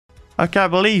I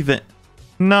can't believe it.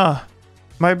 No.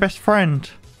 My best friend.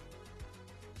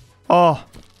 Oh.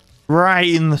 Right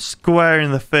in the square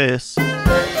in the face. I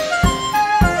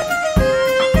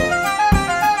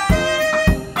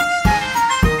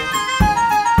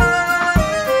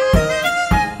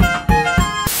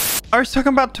was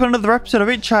talking about to another episode of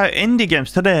Hitchhike Indie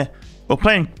Games today. We're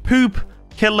playing Poop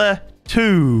Killer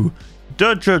 2.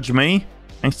 Don't judge me.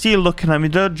 I see you looking at me.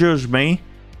 Don't judge me.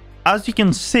 As you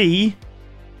can see,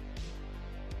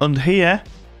 under here,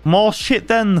 more shit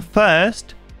than the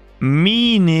first.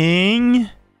 Meaning,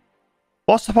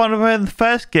 what's the point of playing the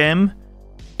first game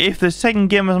if the second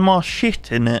game has more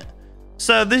shit in it?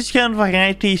 So this is kind of like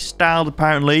an 80s styled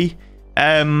apparently.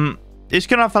 It's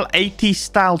gonna have an 80s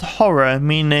styled horror,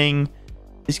 meaning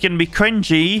it's gonna be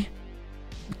cringy,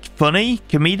 funny,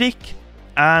 comedic,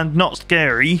 and not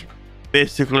scary.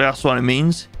 Basically, that's what it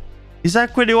means. It's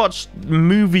like when you watch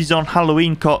movies on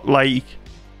Halloween, like,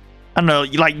 I don't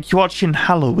know, like you're watching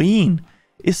Halloween.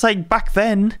 It's like back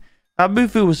then, that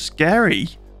movie was scary.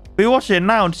 But you watch it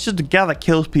now, it's just a guy that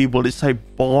kills people. It's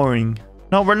like boring.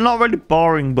 Not really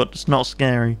boring, but it's not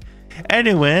scary.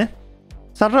 Anyway,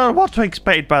 so I don't know what to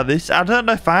expect by this. I don't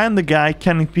know if I am the guy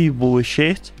killing people with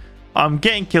shit. I'm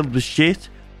getting killed with shit.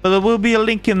 But there will be a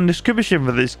link in the description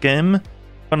for this game. If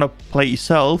you want to play it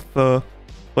yourself for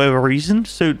whatever reason.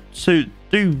 So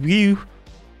do you.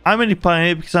 I'm only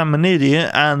playing it because I'm an idiot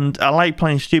and I like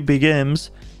playing stupid games.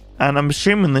 And I'm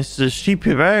assuming this is a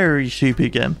stupid, very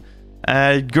stupid game.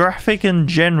 Graphic in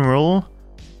general.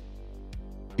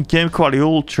 Game quality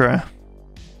ultra.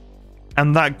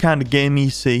 And that kind of game you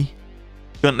see.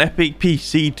 Got an epic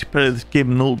PC to play this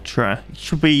game in ultra.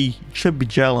 You should be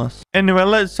jealous. Anyway,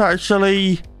 let's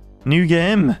actually new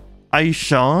game. Are you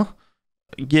sure?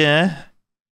 Yeah.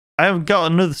 I haven't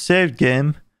got another saved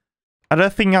game. I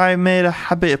don't think I made a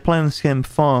habit of playing this game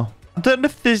before. I don't know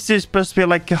if this is supposed to be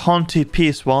like a haunted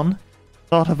PS1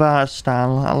 sort of art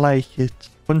style. I like it.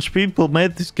 A bunch of people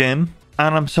made this game,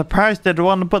 and I'm surprised they don't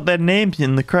want to put their names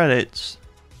in the credits.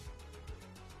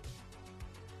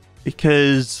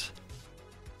 Because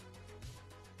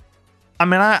I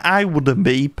mean, I wouldn't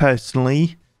be,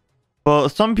 personally. But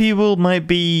some people might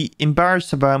be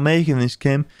embarrassed about making this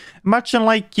game. Imagine,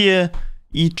 like, you're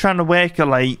trying to work at,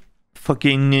 like,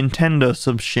 fucking Nintendo or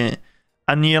some shit.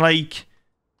 And you're like,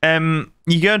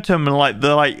 you go to them and, like,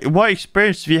 they're like, what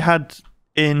experience have you had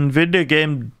in video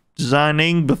game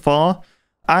designing before?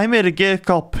 I made a game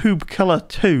called Poop Killer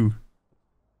 2.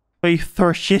 Where you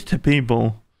throw shit at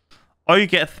people. Or you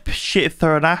get shit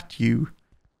thrown at you.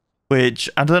 Which,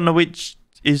 I don't know which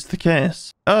is the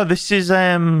case. Oh, this is,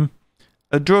 a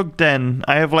drug den.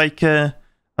 I have like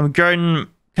I'm growing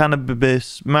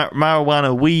cannabis,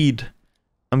 marijuana, weed.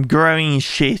 I'm growing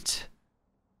shit.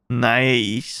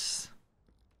 Nice.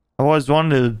 I always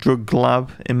wanted a drug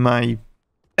lab in my,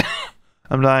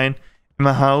 I'm dying, in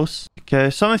my house. Okay,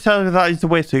 something tells me that is the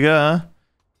way to go.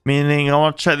 Meaning I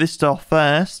want to check this stuff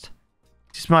first.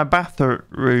 This is my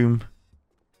bathroom.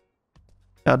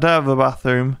 I don't have a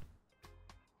bathroom.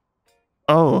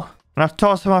 Oh, and I've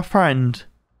talked to my friend.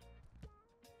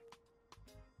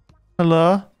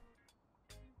 Hello?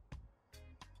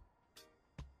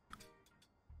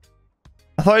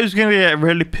 I thought he was going to get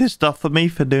really pissed off at me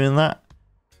for doing that.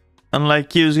 And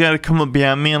like he was going to come up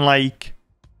behind me and like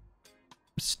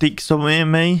stick something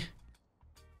in me.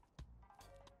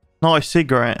 Not a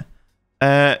cigarette.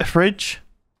 Fridge.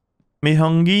 Me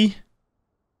hungry.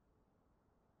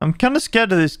 I'm kind of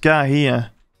scared of this guy here.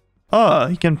 Oh,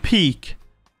 he can peek.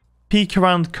 Peek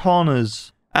around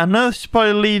corners. I know this is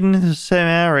probably leading into the same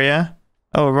area.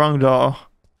 Oh, wrong door.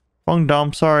 Wrong door,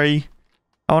 I'm sorry.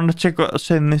 I want to check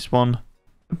what's in this one.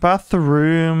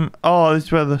 Bathroom. Oh, this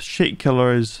is where the shit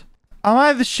killer is. Am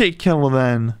I the shit killer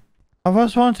then? I've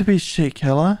always wanted to be shit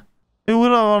killer. Who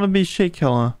would I want to be shit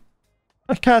killer?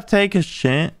 I can't take a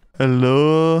shit.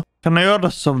 Hello? Can I order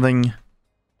something?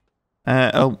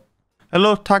 Oh.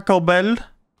 Hello, Taco Bell?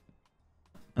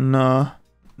 No.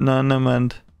 No, never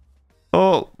mind.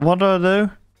 Oh, what do I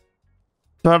do?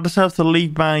 Do I just have to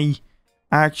leave my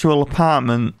actual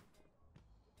apartment?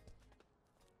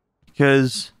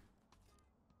 Because...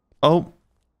 Oh.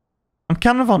 I'm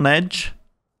kind of on edge.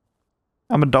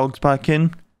 My dog's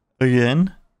barking.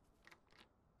 Again.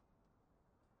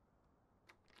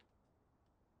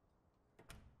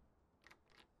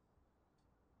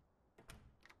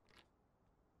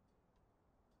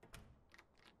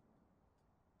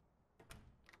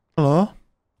 Hello?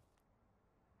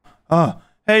 Oh,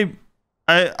 hey,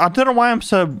 I don't know why I'm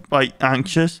so, like,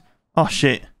 anxious. Oh,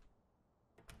 shit.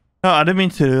 No, I didn't mean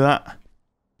to do that.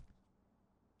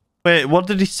 Wait, what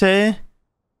did he say?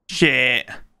 Shit.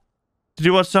 Did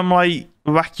you want some, like,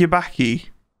 wacky backy?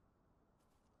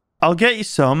 I'll get you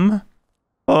some.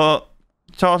 But,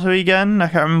 talk to me again? I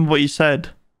can't remember what you said.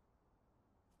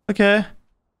 Okay.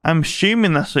 I'm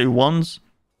assuming that's what he wants.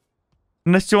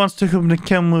 Unless he wants to come to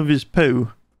kill him with his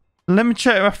poo. Let me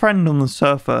check my friend on the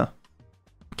sofa.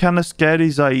 Kinda scared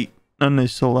he's like, and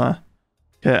he's still there.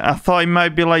 Okay, I thought he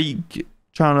might be like,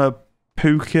 trying to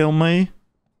poo kill me.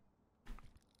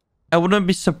 I wouldn't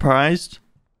be surprised.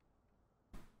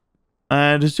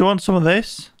 Does he want some of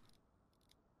this?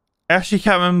 I actually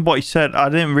can't remember what he said. I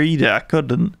didn't read it. I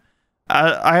couldn't.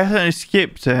 I accidentally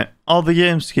skipped it. All the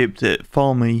game skipped it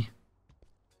for me.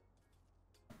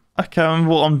 I can't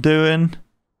remember what I'm doing.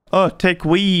 Oh, take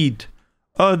weed.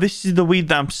 Oh, this is the weed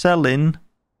that I'm selling.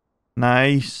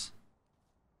 Nice.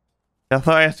 I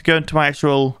thought I had to go into my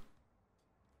actual...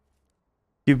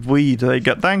 give weed. There you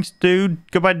go. Thanks,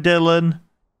 dude. Goodbye, Dylan.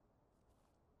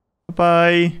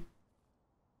 Bye-bye.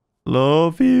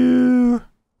 Love you.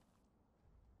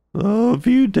 Love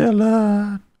you,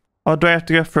 Dylan. Or do I have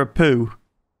to go for a poo?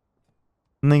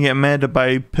 And then get murdered by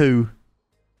a poo?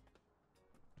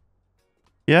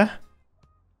 Yeah?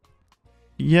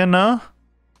 You know?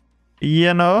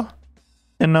 You know?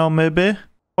 You know, maybe?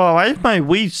 Well, I have my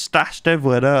weed stashed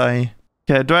everywhere, don't I?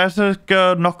 Okay, do I have to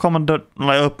go knock on my door,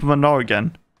 like, open my door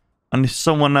again? And is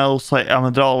someone else, like, at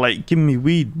my door, like, give me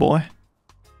weed, boy?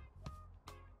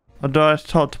 Or do I have to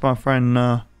talk to my friend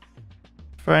now?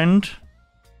 Friend?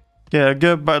 Yeah, I'll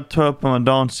go back to open my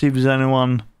door and see if there's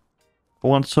anyone who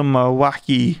wants some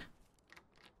wacky.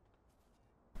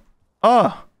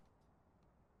 Oh!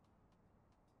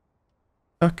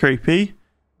 Oh, creepy.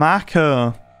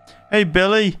 Marco. Hey,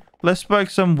 Billy. Let's smoke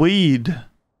some weed.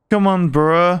 Come on,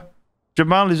 bro.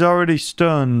 Jamal is already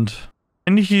stunned.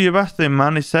 I need to use your bathroom,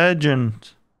 man. It's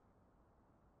urgent.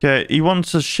 Okay, he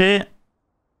wants a shit.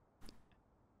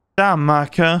 Damn,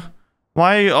 Marco.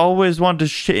 Why you always want to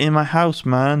shit in my house,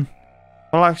 man?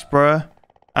 Relax, bro.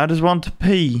 I just want to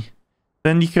pee.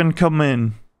 Then you can come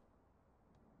in.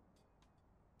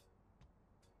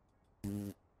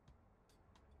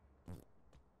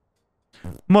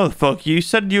 Motherfucker, you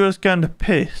said you was going to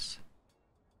piss.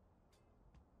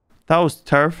 That was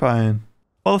terrifying.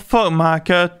 What the fuck,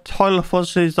 Marco? Toilet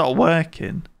flush is not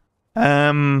working.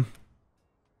 Am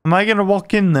I gonna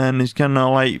walk in there and he's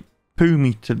gonna, like, poo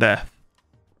me to death?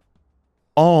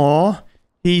 Or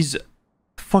he's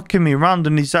fucking me around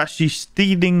and he's actually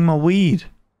stealing my weed.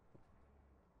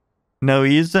 No,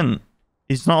 he isn't.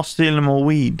 He's not stealing my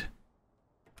weed.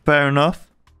 Fair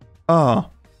enough. Oh.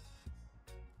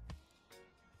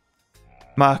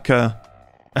 Marco.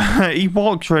 He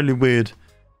walks really weird.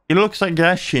 He looks like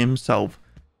he shit himself.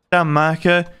 Damn,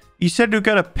 Marco. You said you were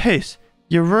gonna piss.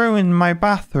 You ruined my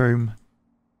bathroom.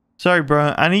 Sorry,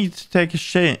 bro. I need to take a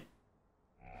shit.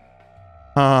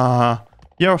 Ah.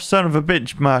 You're a son of a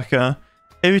bitch, Marco.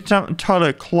 Every time the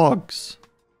toilet clogs.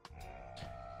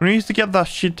 We need to get that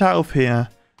shit out of here.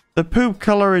 The poop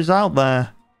colour is out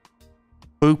there.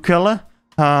 Poop colour?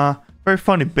 Ah, very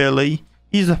funny, Billy.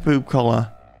 He's a poop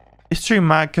colour. It's true,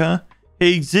 Marco.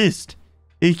 He exists.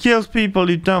 He kills people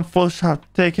who don't flush after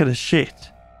taking a shit.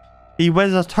 He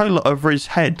wears a toilet over his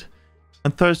head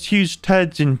and throws huge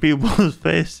turds in people's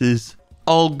faces.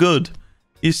 All good.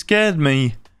 You scared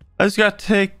me. I just got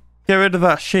to get rid of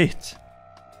that shit.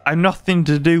 I've nothing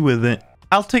to do with it.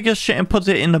 I'll take a shit and put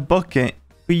it in a bucket,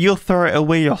 but you'll throw it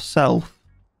away yourself.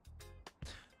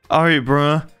 Alright,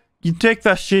 bro. You take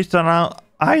that shit and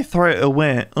I throw it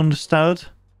away. Understood?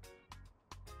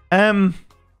 Don't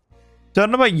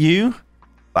know about you,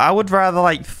 but I would rather,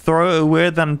 like, throw it away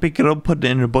than pick it up, put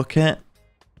it in a bucket.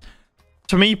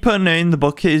 To me, putting it in the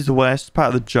bucket is the worst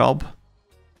part of the job.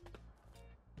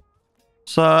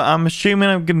 So I'm assuming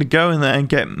I'm gonna go in there and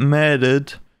get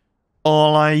murdered.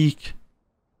 Or, like,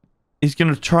 he's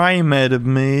gonna try and murder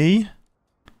me.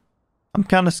 I'm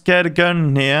kind of scared of going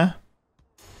in here.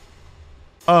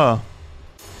 Oh.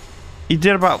 He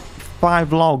did about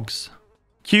 5 logs.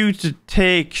 Q to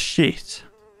take shit.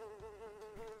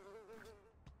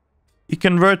 You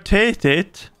can rotate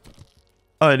it.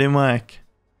 Oh, it didn't work.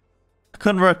 I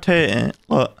couldn't rotate it.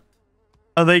 Look.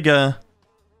 Oh, there you go.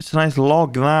 It's a nice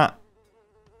log, that.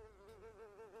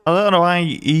 I don't know why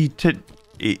he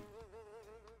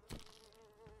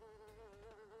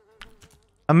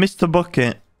I missed the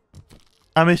bucket.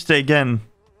 I missed it again.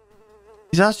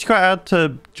 It's actually quite hard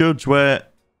to judge where...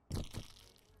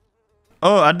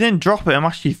 Oh, I didn't drop it. I'm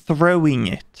actually throwing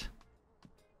it.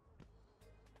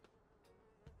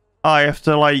 I have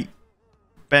to, like,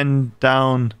 bend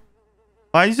down.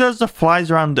 Why is there the flies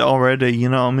around it already? You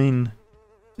know what I mean?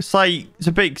 It's like, it's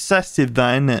a bit excessive,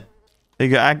 that, isn't it? There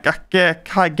you go. I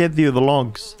can't get the other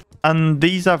logs. And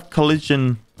these have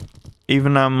collision,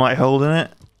 even though I'm like holding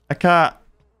it. I can't.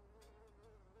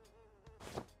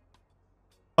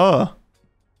 Oh.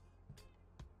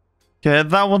 Okay,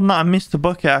 that one that I missed the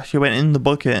bucket actually went in the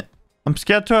bucket. I'm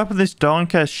scared to open this door in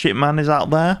case shit man is out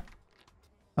there.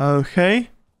 Okay.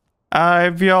 I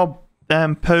have your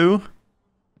poo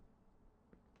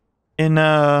in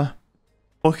a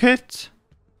bucket.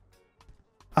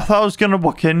 I thought I was gonna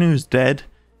walk in who's dead.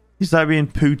 He's like being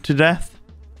pooed to death.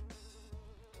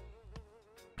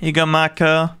 You got my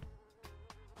car.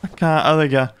 I can't. Oh, there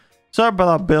you go. Sorry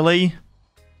about that, Billy.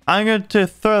 I'm going to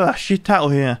throw that shit out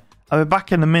here. I'll be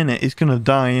back in a minute. He's gonna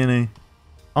die, isn't he?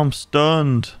 I'm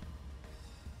stunned.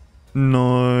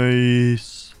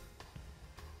 Nice.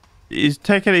 He's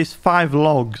taking his 5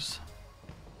 logs.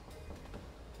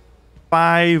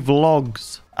 5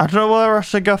 logs. I don't know whether I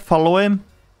should go follow him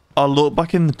or look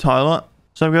back in the toilet.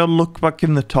 So I'm gonna look back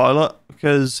in the toilet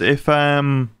because if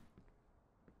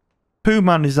Pooh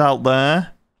Man is out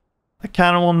there, I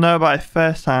kind of want to know about it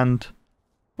firsthand.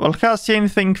 Well, I can't see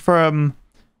anything from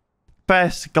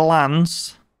first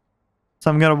glance, so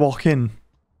I'm gonna walk in,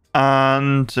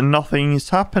 and nothing is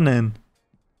happening.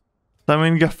 So I'm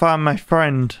gonna go find my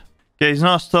friend. Okay, he's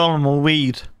not stolen my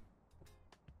weed.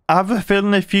 I have a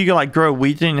feeling if you like grow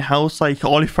weed in your house, like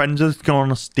all your friends are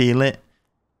gonna steal it.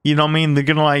 You know what I mean? They're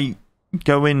gonna like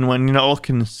go in when you're not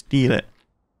looking to steal it.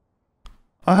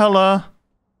 Oh, hello.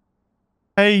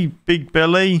 Hey, Big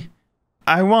Billy.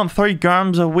 I want 3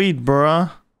 grams of weed, bro.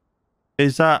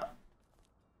 Is that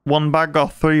 1 bag or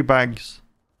 3 bags?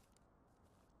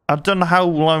 I don't know how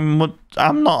long.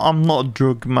 I'm not a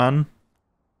drug man.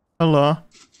 Hello.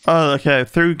 Oh, okay.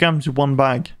 3 grams of 1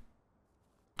 bag.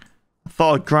 I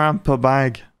thought a gram per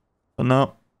bag, but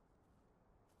no.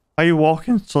 Why are you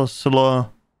walking so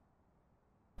slow?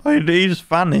 Oh, he just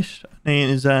vanished. He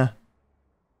is there.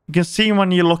 You can see him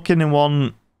when you're looking in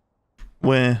one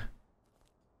way.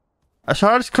 Shall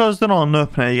I just close the door and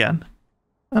open it again?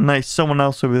 And like someone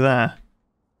else will be there.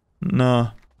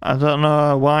 No. I don't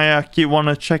know why I keep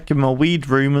wanting to check in my weed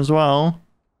room as well.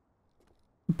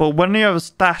 But when you have a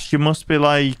stash, you must be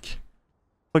like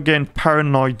again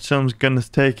paranoid someone's gonna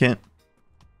take it.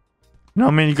 You know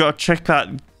what I mean? You gotta check that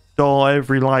door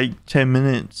every like 10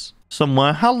 minutes.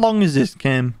 Somewhere. How long is this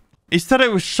game? He said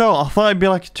it was short. I thought it'd be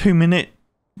like a 2-minute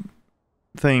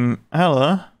thing.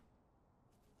 Hello.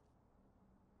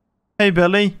 Hey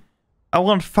Billy. I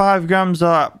want 5 grams of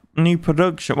that new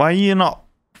production. Why are you not?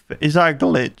 Is that a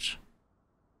glitch?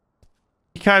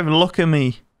 You can't even look at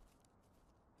me.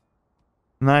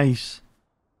 Nice.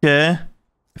 Okay.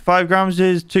 5 grams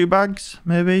is 2 bags,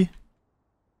 maybe?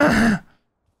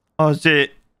 Oh, is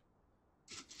it?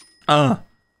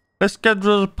 Let's get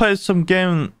to play some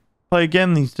game. Play a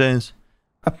game these days.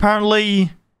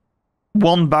 Apparently,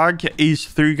 1 bag is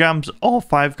 3 grams or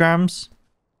 5 grams.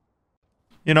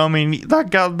 You know what I mean?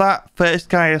 That first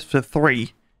guy asked for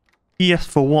 3. He asked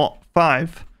for what?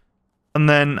 5. And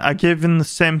then I gave him the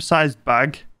same size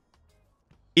bag.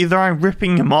 Either I'm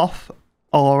ripping him off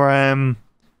or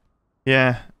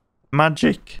yeah,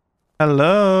 magic.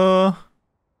 Hello.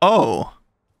 Oh.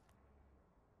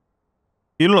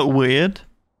 You look weird.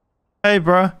 Hey,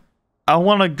 bro. I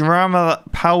want a gram of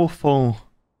that powerful.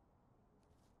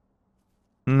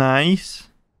 Nice.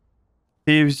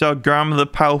 Here's your gram of the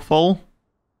powerful.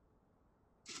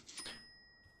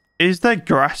 Is there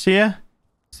grass here?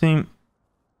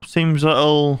 Seems a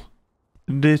little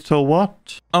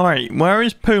what? Alright, where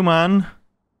is Pooh Man?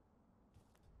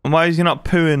 And why is he not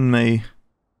pooing me?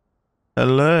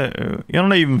 Hello? You're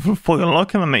not even fucking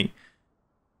looking at me.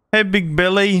 Hey, Big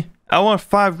Billy. I want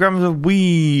 5 grams of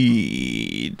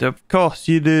weed. Of course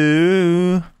you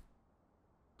do.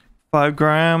 5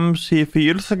 grams here for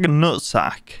you. Looks like a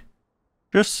nutsack.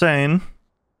 Just saying.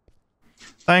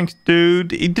 Thanks,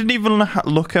 dude. He didn't even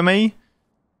look at me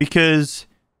because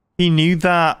he knew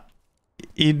that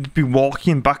he'd be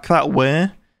walking back that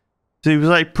way. So he was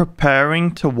like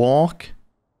preparing to walk.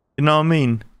 You know what I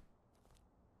mean?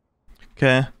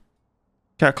 Okay.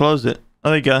 Can't close it.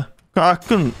 Oh, there you go. I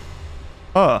couldn't.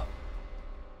 Oh.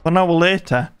 1 hour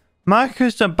later.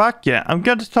 Marcus isn't back yet. I'm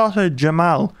going to talk to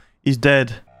Jamal. He's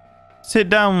dead. Sit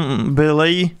down,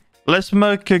 Billy. Let's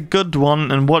make a good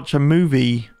one and watch a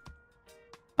movie.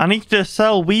 I need to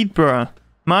sell weed, bro.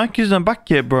 Marcus isn't back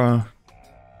yet, bro.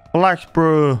 Relax,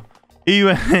 bro.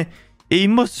 He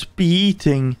must be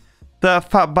eating. That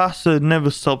fat bastard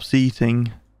never stops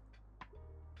eating.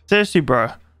 Seriously,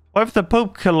 bro. What if the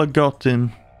poop killer got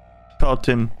him?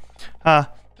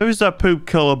 Who's that poop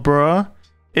killer, bro?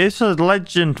 It's a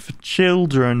legend for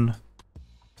children.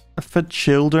 For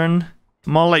children?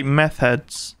 More like meth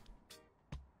heads.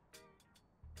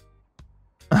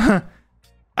 I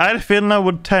had a feeling I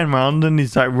would turn around and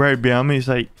he's like right behind me. He's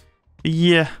like,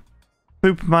 yeah,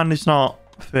 Poop Man is not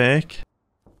fake.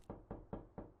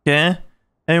 Okay.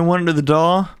 Anyone to the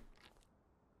door?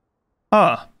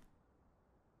 Ah.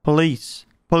 Police.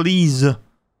 Police.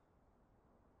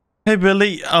 Hey,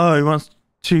 Billy. Oh, he wants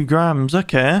 2 grams.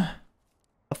 Okay.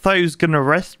 I thought he was going to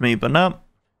arrest me, but no.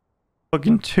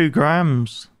 Fucking 2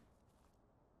 grams.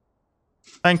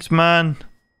 Thanks, man.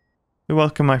 You're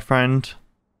welcome, my friend.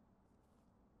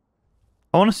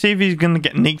 I want to see if he's going to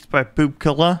get nicked by Poop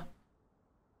Killer.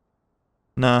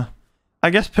 Nah. I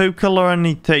guess Poop Killer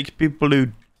only takes people who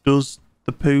does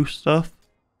the poo stuff.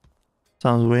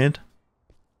 Sounds weird.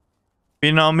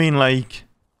 You know what I mean? Like,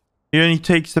 he only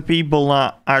takes the people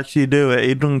that actually do it.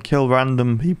 He doesn't kill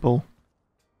random people.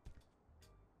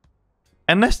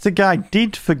 Unless the guy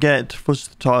did forget to flush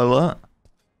the toilet.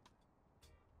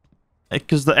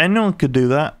 Because anyone could do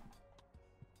that.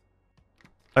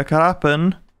 That could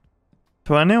happen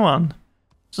to anyone.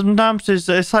 Sometimes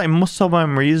it's like muscle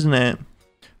memory, isn't it?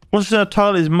 Flushing the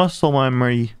toilet is muscle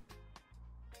memory.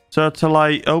 So to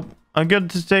like, oh, I'm going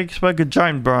to take like a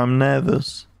giant bro, I'm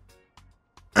nervous.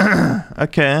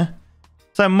 Okay.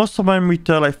 It's like muscle memory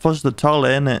to like flush the toilet,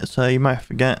 innit? So you might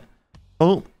forget.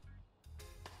 Oh.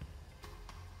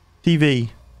 TV.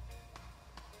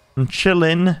 I'm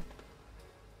chilling.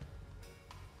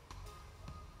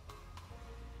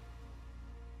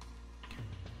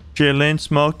 Chilling,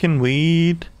 smoking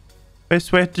weed.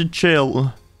 Best way to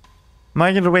chill. Am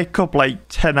I gonna wake up like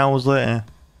 10 hours later?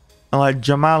 And like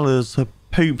Jamal has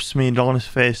poop smeared on his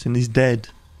face and he's dead.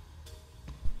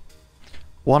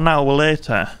 1 hour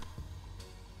later.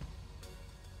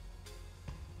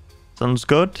 Sounds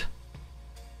good.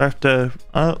 I have to...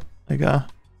 Oh, there you go.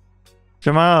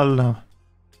 Jamal. Okay,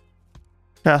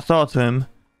 I thought to him.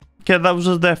 Okay, that was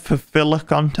just there for filler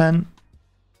content.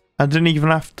 I didn't even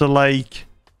have to like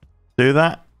do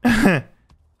that.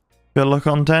 Filler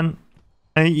content.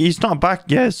 And he's not back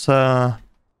yet, so...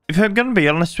 If I'm gonna be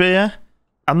honest with you,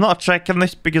 I'm not checking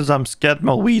this because I'm scared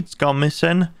my weed's gone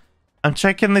missing. I'm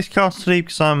checking this constantly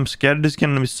because I'm scared there's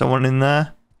gonna be someone in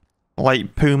there.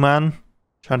 Like Poo Man.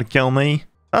 Trying to kill me.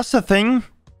 That's the thing.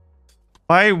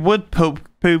 Why would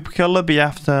Poop Killer be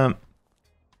after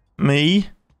me?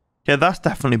 Yeah, that's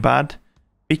definitely bad.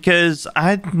 Because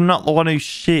I'm not the one who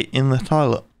shit in the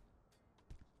toilet.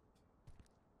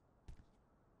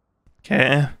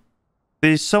 Okay.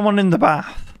 There's someone in the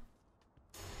bath.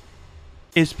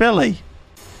 It's Billy.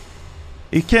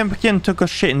 He came back in, took a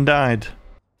shit and died.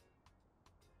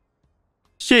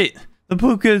 Shit. The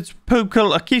poop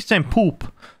killer. I keep saying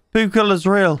poop. Poop killer's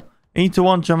real. I need to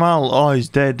want Jamal. Oh, he's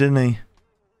dead, isn't he?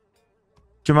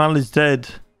 Jamal is dead.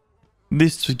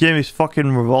 This game is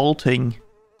fucking revolting.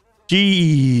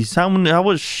 Jeez. How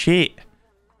much shit?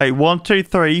 Like 1, 2,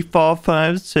 3, 4,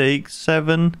 5, 6,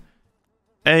 7,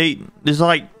 8. There's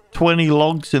like 20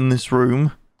 logs in this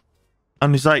room.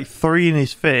 And there's like 3 in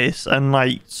his face. And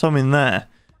like some in there.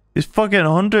 There's fucking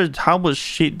 100. How much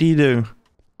shit do you do?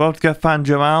 We'll have to go find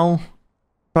Jamal.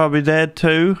 Probably dead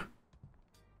too.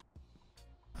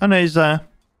 I know he's there.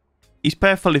 He's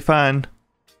perfectly fine.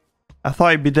 I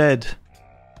thought he'd be dead.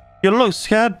 You look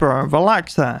scared, bro.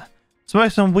 Relax there.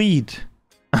 Smoke some weed.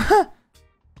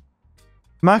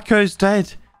 Marco's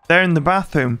dead. They're in the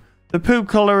bathroom. The poop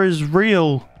color is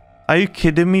real. Are you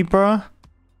kidding me, bro?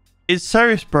 It's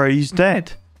serious, bro. He's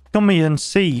dead. Come here and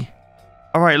see.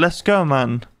 Alright, let's go,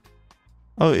 man.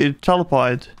 Oh, it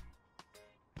teleported.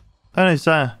 Oh, he's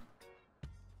there.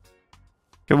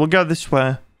 Okay, we'll go this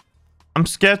way. I'm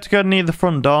scared to go near the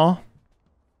front door.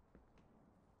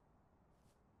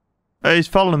 Oh, he's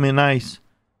following me, nice.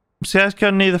 I'm scared to go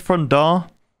near the front door.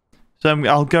 So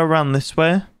I'll go around this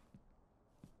way.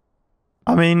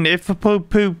 I mean, if a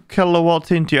poop killer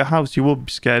walked into your house, you would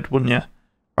be scared, wouldn't you?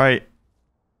 Right.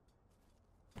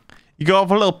 You gotta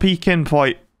have a little peek in before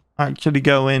you actually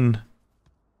go in.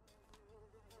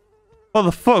 What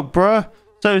the fuck, bro?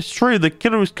 So it's true, the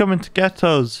killer was coming to get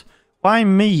us. Why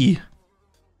me?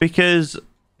 Because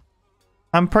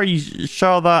I'm pretty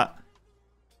sure that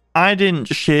I didn't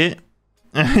shit.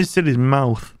 It's in his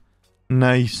mouth.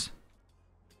 Nice.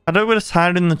 I don't want to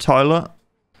hide in the toilet.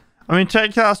 I mean,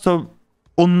 technically that's the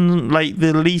like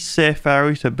the least safe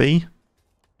area to be.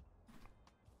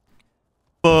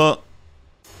 But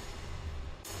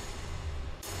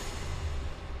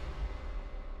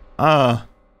no,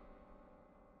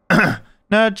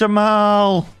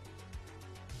 Jamal.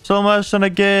 Summerson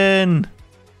again.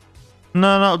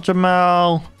 No, not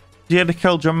Jamal. You had to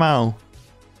kill Jamal.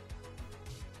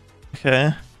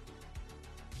 Okay.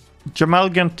 Jamal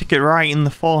gonna take it right in the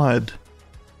forehead.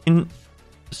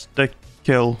 Insta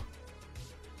kill.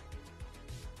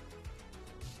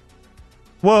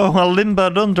 Whoa, I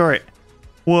limbered under it.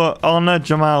 Whoa, oh no,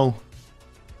 Jamal.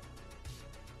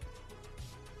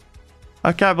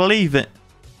 I can't believe it.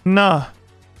 No,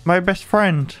 my best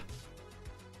friend.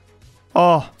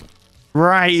 Oh,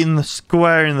 right in the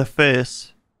square in the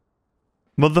face.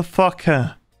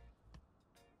 Motherfucker.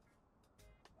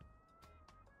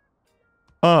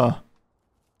 Oh.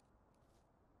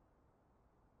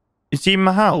 Is he in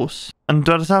my house? And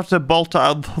do I just have to bolt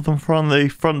out from the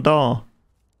front door?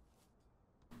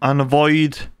 And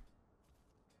avoid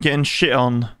getting shit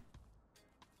on?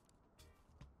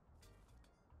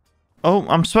 Oh,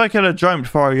 I'm smoking a joint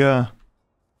before I go.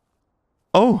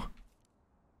 Oh.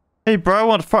 Hey bro, I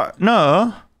want to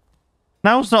no.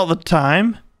 Now's not the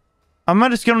time. I'm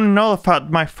just gonna know the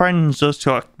fact my friends just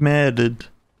got murdered.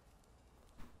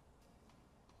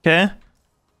 Okay?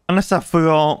 Unless I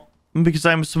forgot, because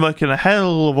I'm smoking a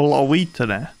hell of a lot of weed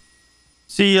today.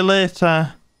 See you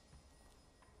later.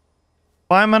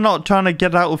 Why am I not trying to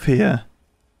get out of here?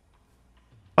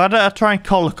 Why don't I try and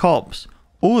call the cops?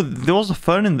 Oh, there was a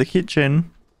phone in the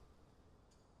kitchen.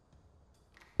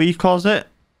 We closet?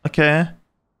 Okay.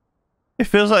 It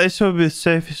feels like this will be the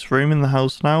safest room in the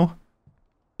house now.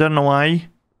 Don't know why.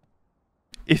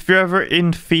 If you're ever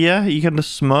in fear, you can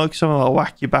just smoke some of that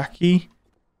wacky backy.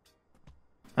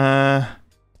 That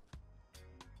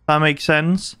makes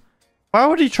sense. Why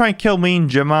would he try and kill me and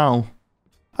Jamal?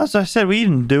 As I said, we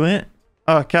didn't do it.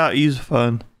 Oh, I can't use a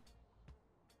phone.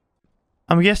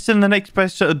 I'm guessing the next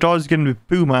best at the door is going to be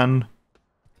Pooh Man.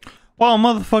 Well,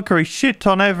 motherfucker, he shit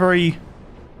on every...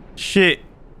 Shit.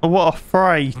 What a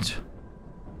fright.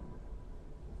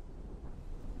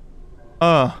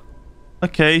 Oh.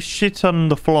 Okay, shit on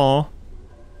the floor.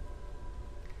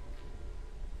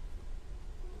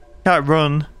 Can't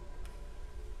run.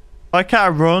 I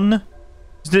can't run.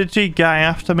 There's literally a guy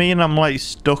after me and I'm like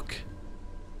stuck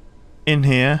in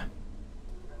here.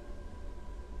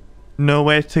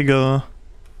 Nowhere to go.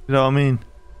 You know what I mean?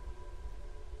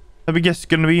 I guess it's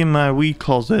gonna be in my wee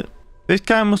closet. This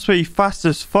guy must be fast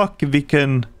as fuck if he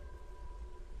can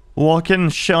walk in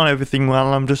and shit on everything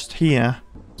while I'm just here.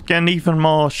 It's getting even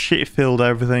more shit filled,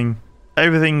 everything.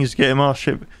 Everything is getting more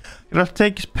shit. Can I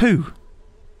take his poo?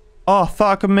 Oh, I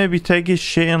thought I could maybe take his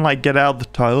shit and like get out of the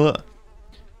toilet.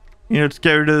 You know, to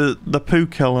get rid of the poo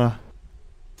killer.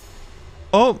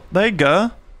 Oh, there you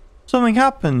go. Something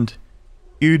happened.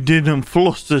 You didn't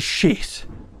flush the shit.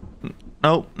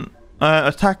 Nope.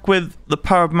 Attack with the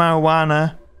power of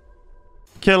marijuana.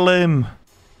 Kill him.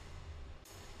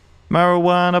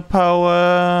 Marijuana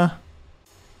power.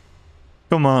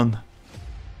 Come on.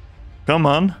 Come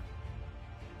on.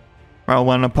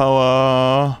 Marijuana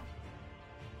power.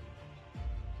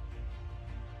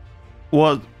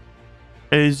 What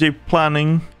is he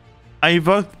planning? I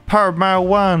evoke the power of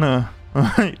marijuana.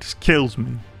 It just kills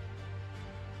me.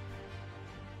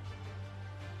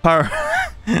 Power.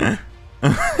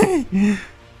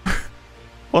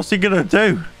 What's he gonna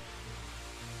do?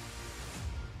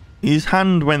 His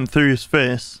hand went through his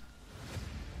face.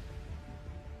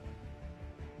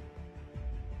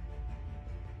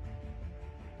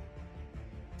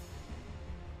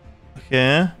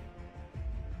 Okay.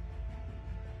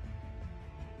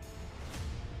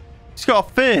 He's got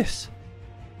a face.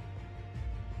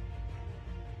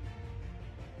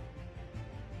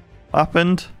 What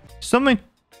happened? Something.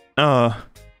 Oh.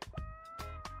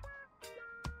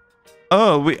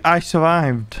 Oh, I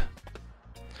survived.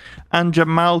 And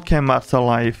Jamal came back to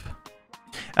life.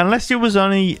 Unless he was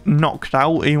only knocked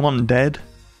out, he wasn't dead.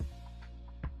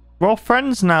 We're all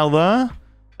friends now, though.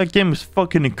 That game was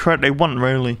fucking incredible. It wasn't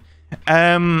really.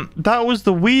 That was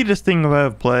the weirdest thing I've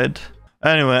ever played.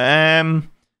 Anyway,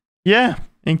 yeah,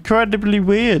 incredibly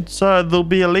weird. So there'll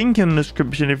be a link in the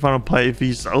description if you want to play it for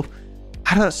yourself.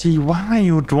 I don't see why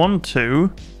you would want to.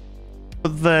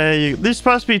 But there's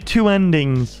supposed to be 2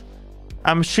 endings.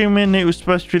 I'm assuming it was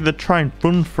supposed to be the try and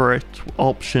run for it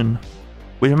option,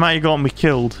 which might have got me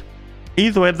killed.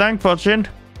 Either way, thanks for watching.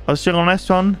 I'll see you on the next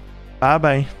one. Bye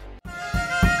bye.